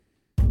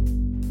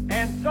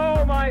And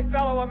so, my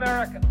fellow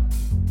Americans,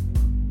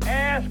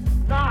 ask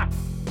not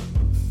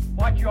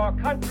what your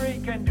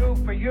country can do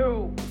for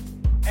you.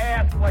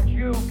 Ask what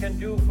you can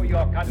do for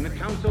your country. In the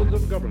councils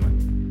of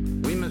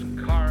government, we must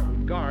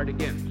guard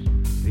against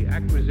the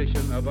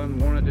acquisition of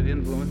unwarranted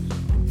influence,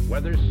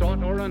 whether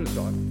sought or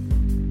unsought,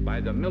 by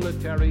the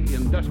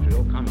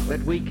military-industrial complex.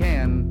 That we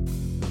can,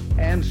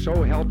 and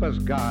so help us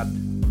God,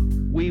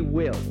 we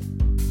will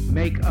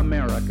make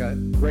America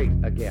great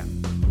again.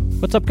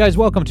 What's up, guys?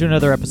 Welcome to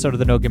another episode of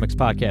the No Gimmicks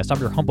Podcast. I'm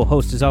your humble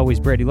host, as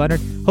always, Brady Leonard.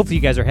 Hopefully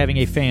you guys are having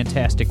a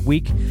fantastic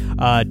week.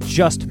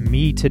 Just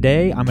me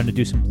today. I'm going to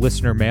do some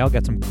listener mail.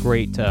 Got some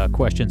great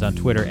questions on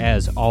Twitter,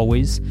 as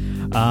always.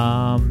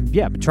 I've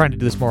been trying to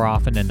do this more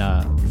often,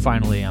 and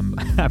finally I'm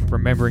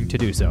remembering to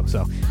do so.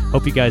 So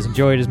hope you guys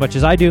enjoy it as much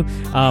as I do.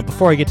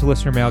 Before I get to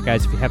listener mail,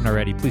 guys, if you haven't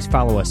already, please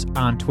follow us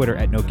on Twitter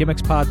at No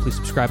Gimmicks Pod. Please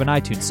subscribe on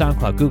iTunes,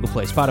 SoundCloud, Google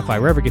Play,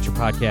 Spotify, wherever you get your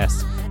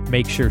podcasts.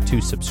 Make sure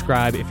to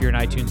subscribe. If you're an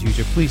iTunes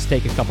user, please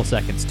take a couple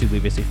seconds to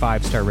leave us a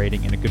 5-star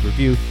rating and a good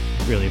review.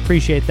 Really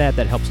appreciate that.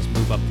 That helps us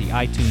move up the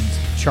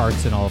iTunes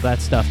charts and all of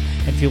that stuff.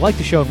 And if you like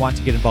the show and want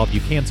to get involved,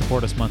 you can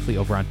support us monthly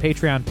over on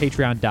Patreon,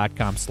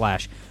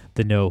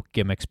 patreon.com/the No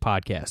Gimmicks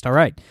Podcast. All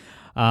right,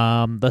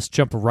 let's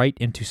jump right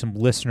into some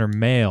listener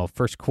mail.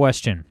 First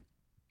question: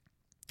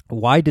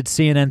 why did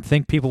CNN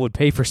think people would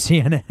pay for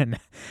CNN?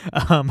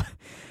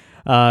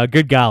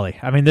 Good golly.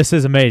 I mean, this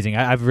is amazing.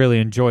 I've really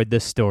enjoyed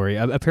this story.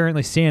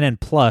 Apparently, CNN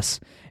Plus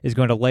is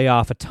going to lay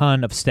off a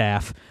ton of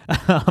staff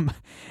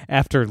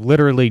after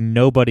literally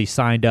nobody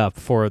signed up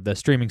for the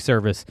streaming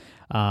service.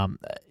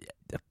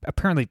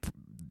 Apparently,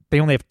 they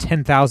only have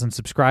 10,000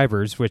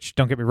 subscribers, which,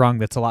 don't get me wrong,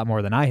 that's a lot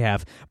more than I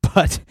have.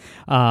 But,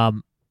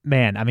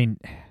 man, I mean,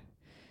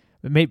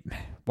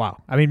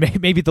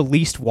 maybe the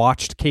least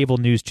watched cable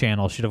news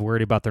channel should have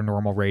worried about their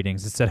normal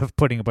ratings instead of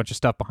putting a bunch of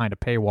stuff behind a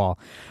paywall.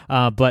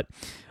 But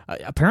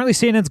apparently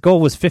CNN's goal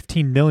was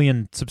 15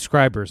 million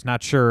subscribers.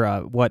 Not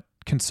sure what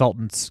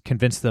consultants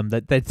convinced them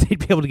that they'd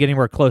be able to get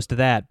anywhere close to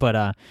that. But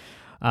I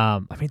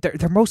mean,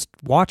 their most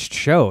watched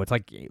show, it's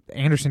like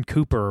Anderson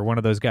Cooper or one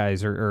of those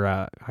guys, or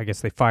I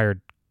guess they fired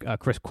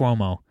Chris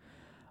Cuomo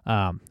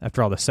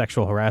after all the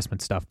sexual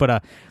harassment stuff.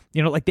 But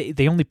like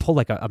they only pull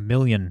like a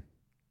million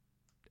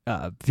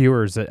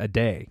viewers a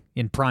day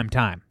in prime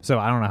time. So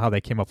I don't know how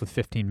they came up with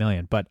 15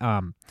 million. But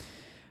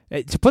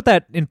to put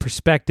that in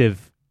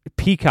perspective,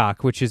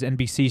 Peacock, which is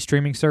NBC's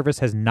streaming service,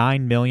 has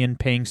 9 million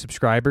paying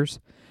subscribers,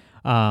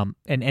 and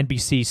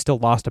NBC still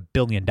lost $1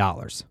 billion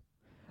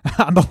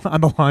on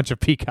the launch of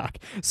Peacock.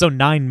 So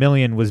 9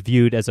 million was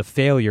viewed as a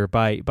failure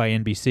by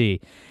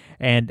NBC,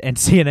 and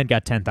CNN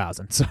got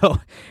 10,000. So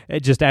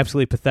it's just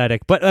absolutely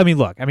pathetic. But I mean,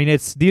 look,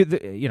 it's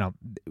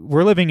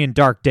we're living in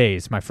dark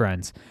days, my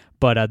friends.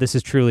 But this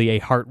is truly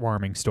a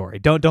heartwarming story.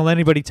 Don't let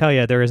anybody tell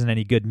you there isn't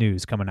any good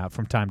news coming out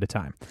from time to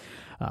time.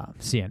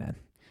 CNN,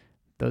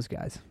 those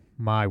guys,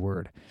 my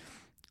word.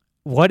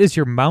 What is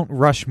your Mount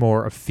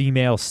Rushmore of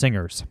female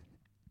singers?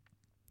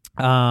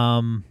 So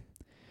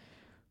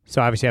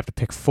obviously I have to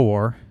pick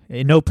 4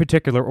 in no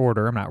particular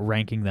order. I'm not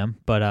ranking them,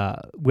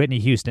 but Whitney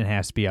Houston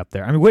has to be up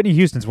there. I mean, Whitney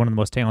Houston's one of the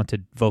most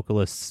talented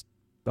vocalists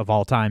of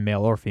all time,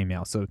 male or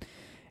female. So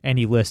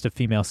any list of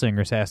female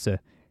singers has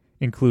to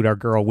include our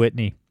girl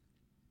Whitney.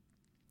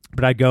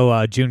 But I'd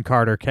go June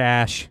Carter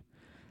Cash.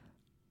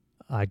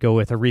 I'd go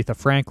with Aretha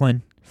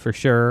Franklin for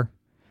sure.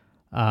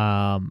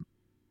 And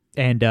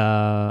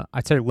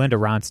I'd say Linda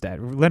Ronstadt.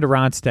 Linda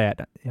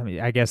Ronstadt,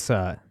 I guess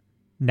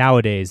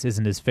nowadays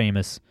isn't as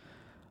famous.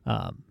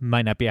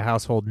 Might not be a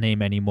household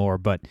name anymore,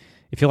 but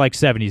if you like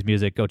 70s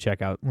music, go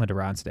check out Linda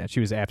Ronstadt. She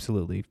was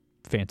absolutely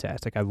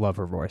fantastic. I love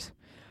her voice.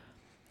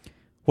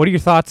 What are your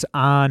thoughts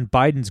on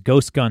Biden's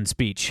ghost gun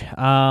speech?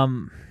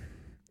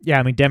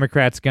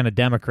 Democrats gonna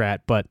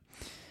Democrat, but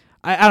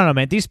I don't know,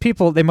 man. These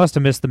people, they must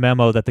have missed the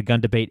memo that the gun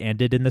debate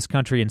ended in this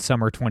country in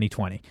summer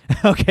 2020.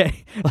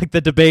 Okay? Like,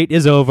 the debate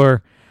is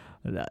over.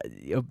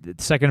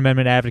 Second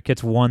Amendment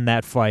advocates won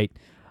that fight.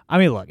 I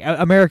mean, look,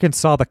 Americans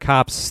saw the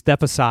cops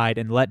step aside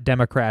and let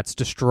Democrats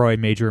destroy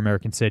major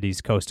American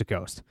cities coast to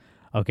coast.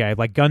 Okay?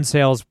 Like, gun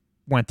sales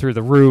went through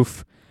the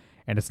roof,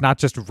 and it's not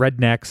just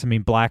rednecks. I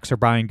mean, blacks are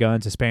buying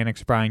guns,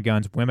 Hispanics are buying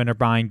guns, women are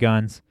buying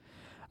guns.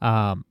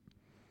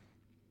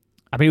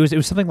 It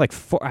was something like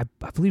I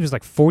believe it was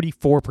like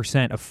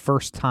 44% of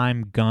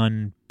first-time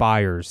gun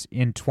buyers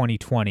in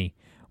 2020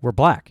 were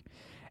black,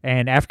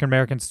 and African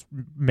Americans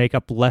make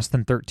up less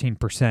than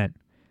 13%.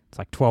 It's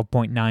like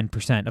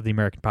 12.9% of the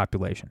American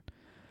population.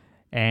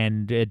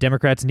 And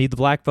Democrats need the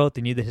black vote.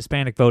 They need the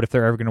Hispanic vote if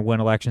they're ever going to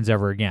win elections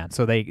ever again.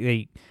 So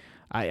I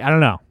don't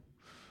know,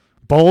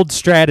 bold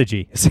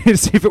strategy. See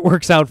if it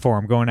works out for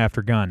them going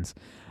after guns.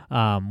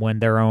 When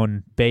their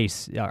own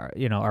base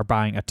are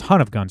buying a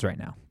ton of guns right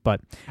now. But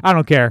I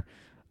don't care.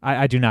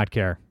 I do not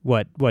care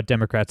what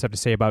Democrats have to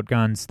say about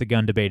guns. The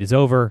gun debate is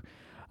over.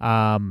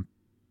 Gun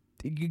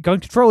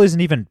control isn't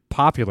even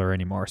popular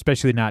anymore,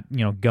 especially not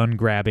gun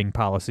grabbing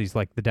policies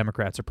like the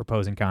Democrats are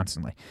proposing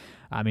constantly.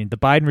 I mean, the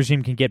Biden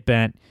regime can get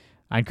bent.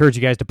 I encourage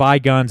you guys to buy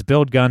guns,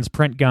 build guns,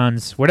 print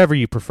guns, whatever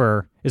you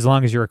prefer, as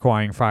long as you're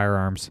acquiring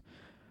firearms.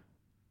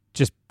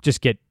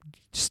 just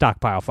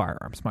stockpile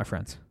firearms, my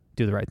friends.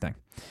 Do the right thing.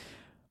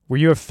 Were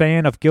you a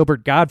fan of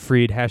Gilbert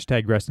Gottfried?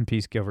 Hashtag rest in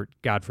peace, Gilbert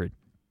Gottfried.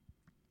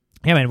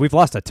 Yeah, man, we've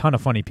lost a ton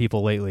of funny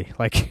people lately.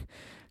 Like,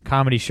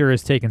 comedy sure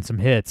has taken some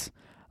hits.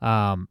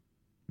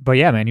 But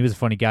yeah, man, he was a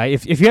funny guy.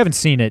 If you haven't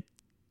seen it,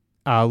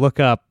 look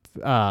up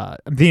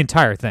the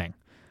entire thing.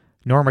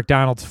 Norm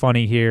Macdonald's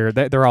funny here.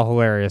 They're all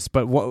hilarious.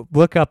 But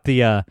look up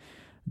the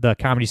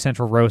Comedy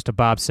Central roast of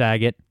Bob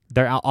Saget.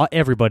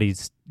 Everybody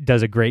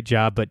does a great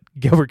job, but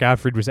Gilbert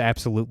Gottfried was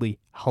absolutely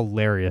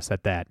hilarious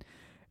at that.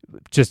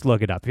 Just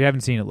look it up. If you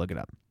haven't seen it, look it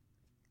up.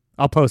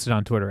 I'll post it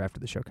on Twitter after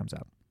the show comes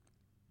out.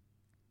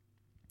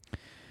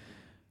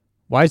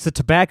 Why is the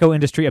tobacco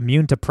industry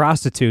immune to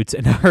prostitutes,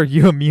 and are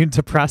you immune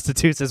to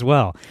prostitutes as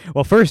well?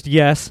 Well, first,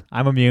 yes,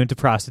 I'm immune to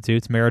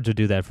prostitutes. Marriage will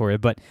do that for you.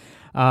 But,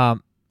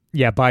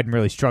 yeah, Biden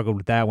really struggled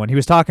with that one. He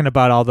was talking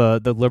about all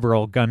the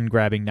liberal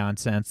gun-grabbing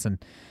nonsense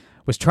and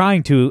was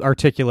trying to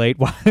articulate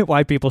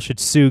why people should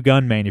sue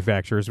gun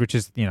manufacturers, which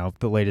is,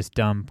 the latest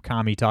dumb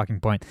commie talking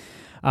point.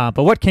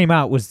 But what came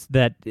out was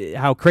that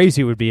how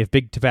crazy it would be if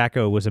big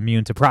tobacco was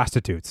immune to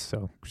prostitutes.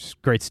 So,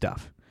 great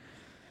stuff.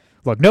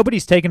 Look,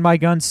 nobody's taken my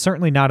guns,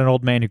 certainly not an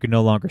old man who can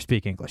no longer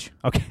speak English.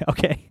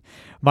 Okay.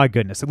 My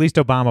goodness. At least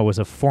Obama was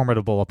a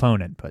formidable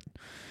opponent, but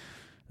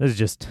this is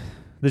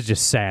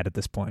just sad at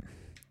this point.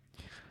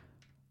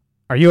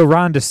 Are you a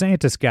Ron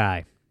DeSantis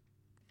guy?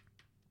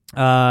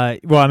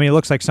 Well, I mean, it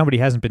looks like somebody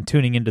hasn't been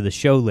tuning into the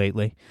show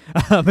lately.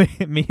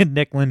 Me and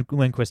Nick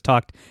Lindquist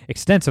talked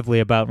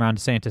extensively about Ron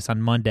DeSantis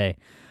on Monday.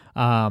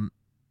 Yeah,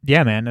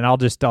 man, and I'll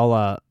just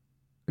to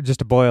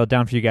boil it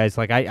down for you guys,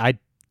 like I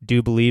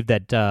do believe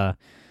that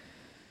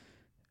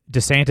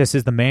DeSantis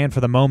is the man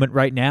for the moment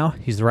right now.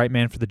 He's the right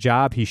man for the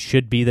job. He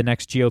should be the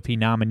next GOP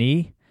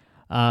nominee.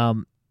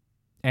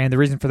 And the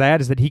reason for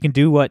that is that he can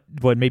do what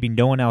maybe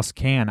no one else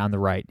can on the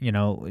right.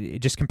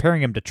 Just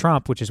comparing him to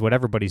Trump, which is what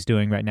everybody's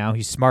doing right now.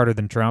 He's smarter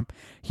than Trump.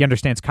 He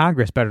understands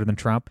Congress better than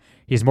Trump.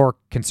 He's more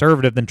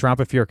conservative than Trump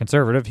if you're a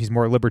conservative. He's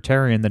more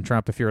libertarian than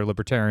Trump if you're a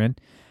libertarian.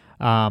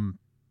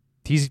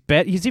 He's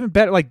even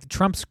better. Like,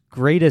 Trump's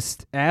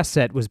greatest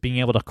asset was being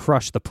able to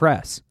crush the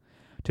press,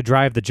 to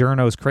drive the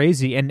journos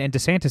crazy, and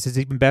DeSantis is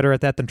even better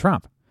at that than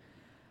Trump.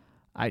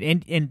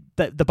 And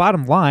the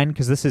bottom line,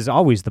 because this is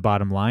always the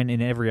bottom line in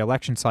every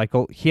election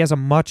cycle, he has a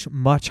much,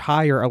 much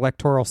higher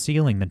electoral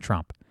ceiling than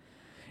Trump.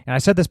 And I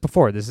said this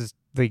before. This is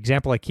the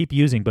example I keep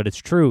using, but it's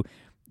true.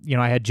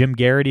 I had Jim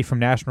Garrity from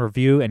National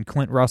Review and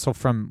Clint Russell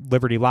from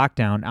Liberty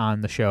Lockdown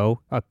on the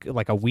show,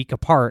 like a week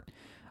apart,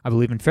 I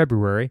believe in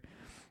February.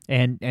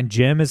 And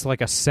Jim is like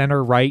a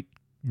center-right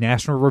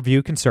National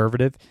Review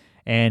conservative,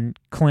 and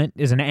Clint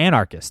is an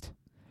anarchist.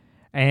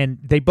 And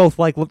they both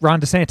like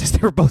Ron DeSantis. They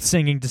were both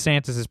singing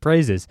DeSantis'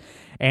 praises.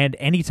 And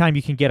anytime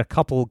you can get a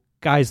couple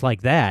guys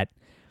like that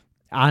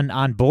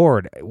on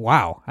board,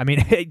 wow. I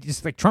mean,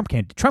 it's like Trump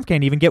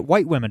can't even get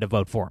white women to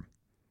vote for him.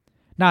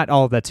 Not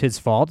all of that's his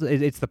fault.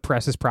 It's the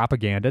press's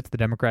propaganda. It's the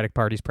Democratic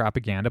Party's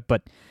propaganda.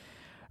 But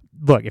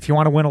look, if you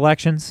want to win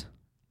elections,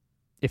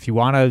 if you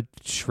want to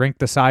shrink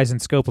the size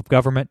and scope of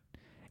government,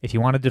 if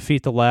you want to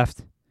defeat the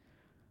left,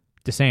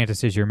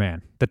 DeSantis is your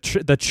man.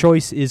 The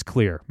choice is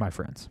clear, my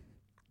friends.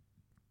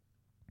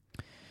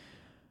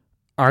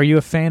 Are you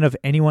a fan of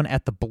anyone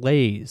at the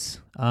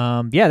Blaze?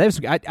 Yeah,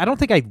 I don't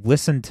think I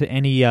listened to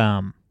any.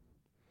 I'm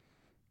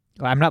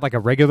not like a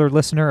regular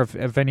listener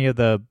of any of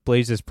the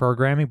Blaze's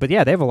programming, but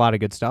yeah, they have a lot of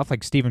good stuff.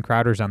 Like Steven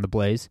Crowder's on the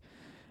Blaze,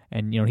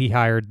 and he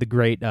hired the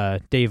great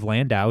Dave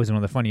Landau, who's one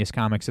of the funniest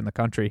comics in the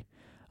country.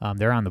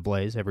 They're on the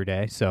Blaze every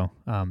day, so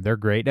they're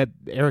great.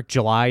 Eric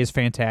July is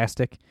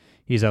fantastic.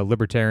 He's a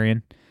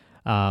libertarian.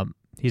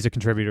 He's a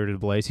contributor to the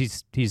Blaze.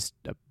 He's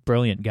a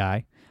brilliant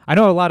guy. I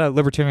know a lot of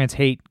libertarians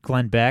hate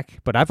Glenn Beck,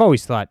 but I've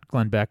always thought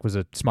Glenn Beck was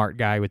a smart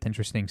guy with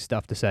interesting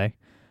stuff to say.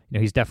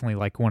 He's definitely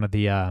like one of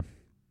the,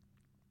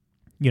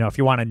 if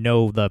you want to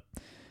know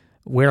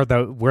where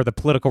the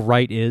political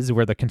right is,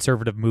 where the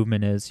conservative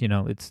movement is,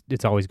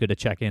 it's always good to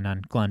check in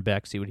on Glenn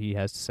Beck, see what he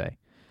has to say.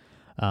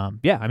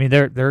 Yeah, I mean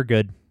they're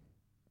good.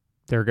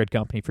 They're a good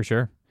company for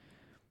sure.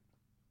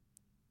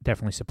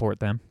 Definitely support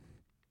them.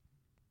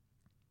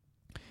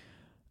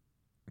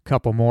 A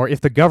couple more.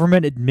 If the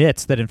government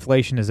admits that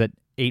inflation is at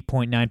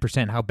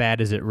 8.9%, how bad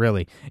is it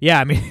really? Yeah,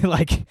 I mean,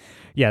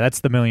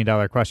 that's the $1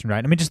 million question,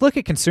 right? I mean, just look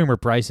at consumer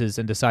prices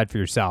and decide for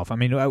yourself. I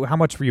mean, how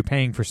much were you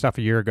paying for stuff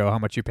a year ago? How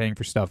much are you paying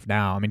for stuff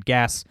now? I mean,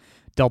 gas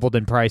doubled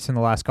in price in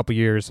the last couple of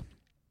years.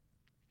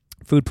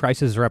 Food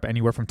prices are up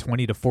anywhere from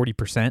 20 to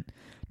 40%,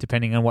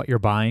 depending on what you're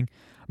buying.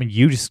 I mean,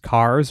 used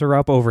cars are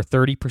up over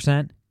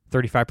 30%,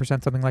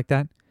 35%, something like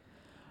that.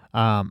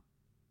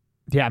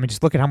 Yeah, I mean,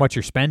 just look at how much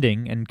you're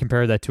spending and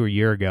compare that to a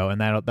year ago, and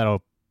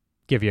that'll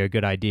give you a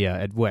good idea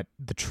at what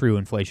the true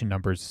inflation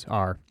numbers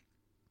are.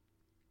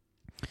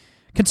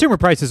 Consumer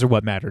prices are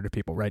what matter to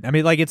people, right? I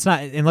mean, like, it's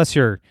not, unless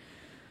you're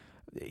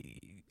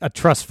a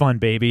trust fund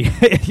baby,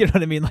 you know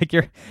what I mean? Like,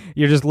 you're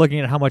just looking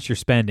at how much you're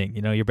spending.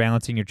 You're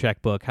balancing your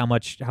checkbook, how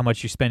much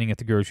you're spending at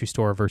the grocery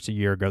store versus a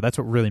year ago. That's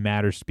what really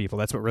matters to people.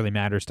 That's what really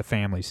matters to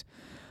families.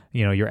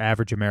 Your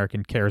average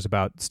American cares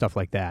about stuff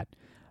like that.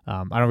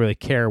 I don't really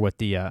care what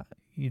the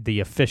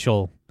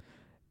official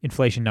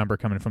inflation number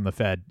coming from the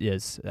Fed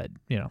is. I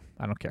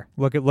don't care.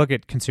 Look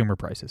at consumer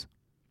prices.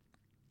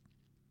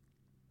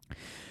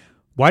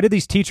 Why do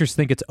these teachers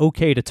think it's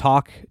okay to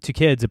talk to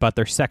kids about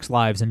their sex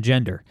lives and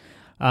gender?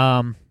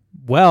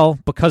 Well,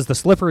 because the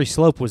slippery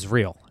slope was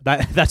real.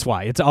 That's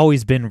why. It's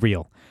always been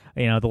real.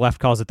 The left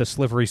calls it the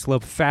slippery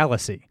slope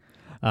fallacy.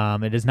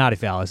 It is not a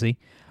fallacy.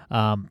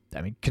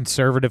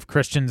 Conservative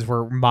Christians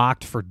were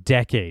mocked for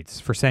decades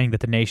for saying that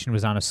the nation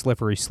was on a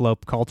slippery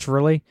slope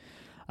culturally.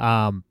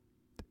 I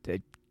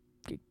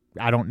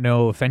don't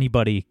know if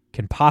anybody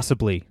can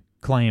possibly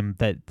claim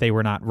that they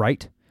were not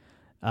right.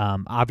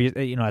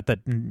 Obviously, at the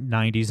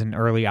 90s and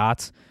early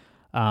aughts.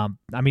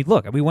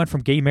 Look, we went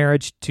from gay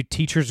marriage to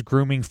teachers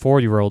grooming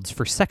 4-year-olds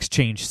for sex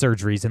change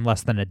surgeries in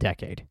less than a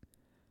decade.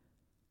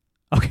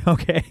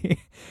 Okay.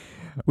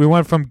 We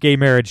went from gay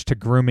marriage to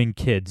grooming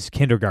kids,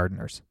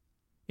 kindergartners,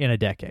 in a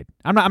decade.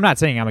 I'm not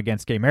saying I'm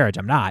against gay marriage.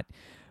 I'm not.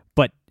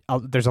 But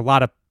there's a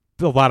lot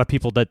of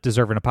people that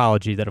deserve an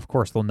apology that, of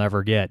course, they'll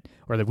never get,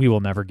 or that we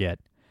will never get.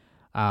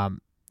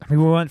 We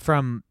went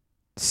from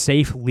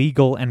safe,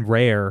 legal, and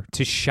rare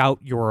to shout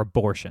your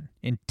abortion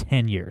in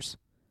 10 years.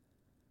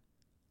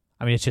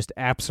 It's just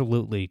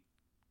absolutely,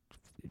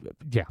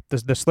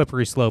 the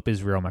slippery slope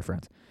is real, my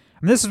friends.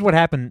 This is what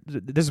happened.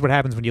 This is what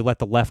happens when you let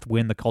the left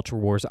win the culture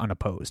wars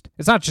unopposed.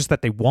 It's not just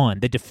that they won;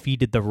 they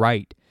defeated the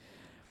right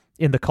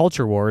in the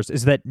culture wars.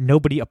 Is that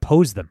nobody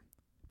opposed them?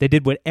 They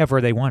did whatever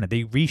they wanted.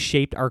 They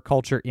reshaped our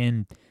culture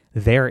in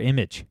their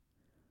image.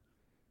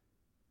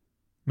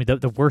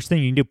 The worst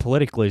thing you can do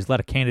politically is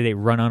let a candidate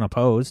run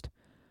unopposed.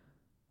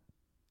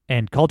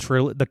 And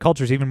the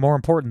culture is even more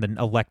important than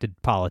elected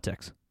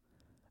politics.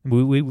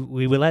 We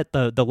let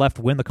the left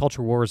win the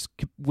culture wars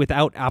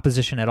without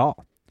opposition at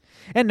all.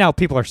 And now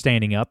people are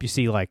standing up. You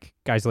see, like,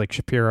 guys like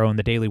Shapiro and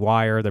the Daily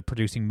Wire. They're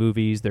producing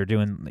movies. They're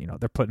doing,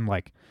 they're putting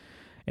like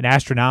an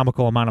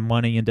astronomical amount of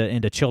money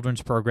into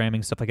children's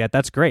programming, stuff like that.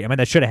 That's great.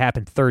 That should have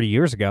happened 30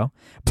 years ago,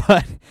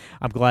 but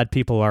I'm glad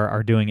people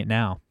are doing it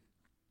now.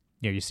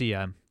 You see,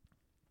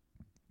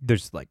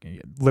 there's like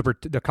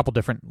a couple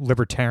different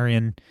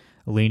libertarian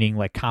leaning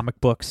like comic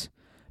books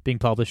being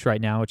published right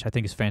now, which I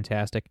think is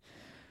fantastic.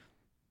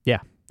 Yeah.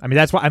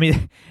 That's why,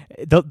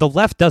 the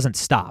left doesn't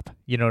stop.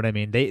 You know what I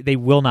mean? They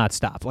will not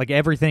stop. Like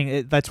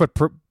everything, that's what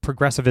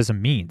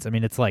progressivism means.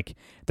 It's like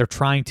they're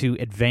trying to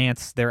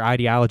advance their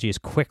ideology as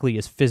quickly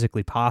as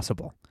physically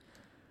possible.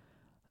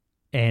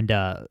 And,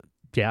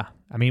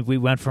 we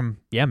went from,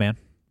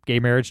 gay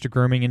marriage to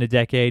grooming in a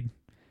decade,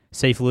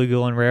 safe,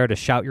 legal, and rare to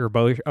shout your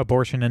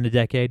abortion in a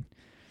decade.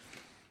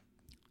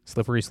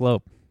 Slippery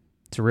slope.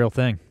 It's a real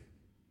thing.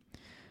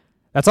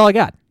 That's all I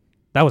got.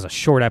 That was a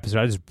short episode.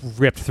 I just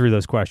ripped through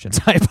those questions.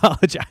 I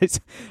apologize.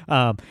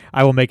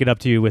 I will make it up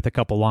to you with a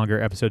couple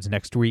longer episodes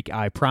next week,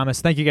 I promise.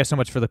 Thank you guys so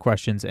much for the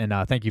questions, and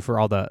thank you for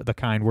all the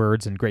kind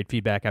words and great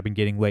feedback I've been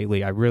getting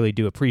lately. I really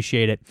do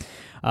appreciate it.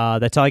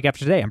 That's all I got for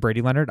today. I'm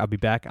Brady Leonard. I'll be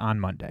back on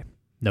Monday.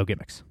 No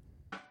gimmicks.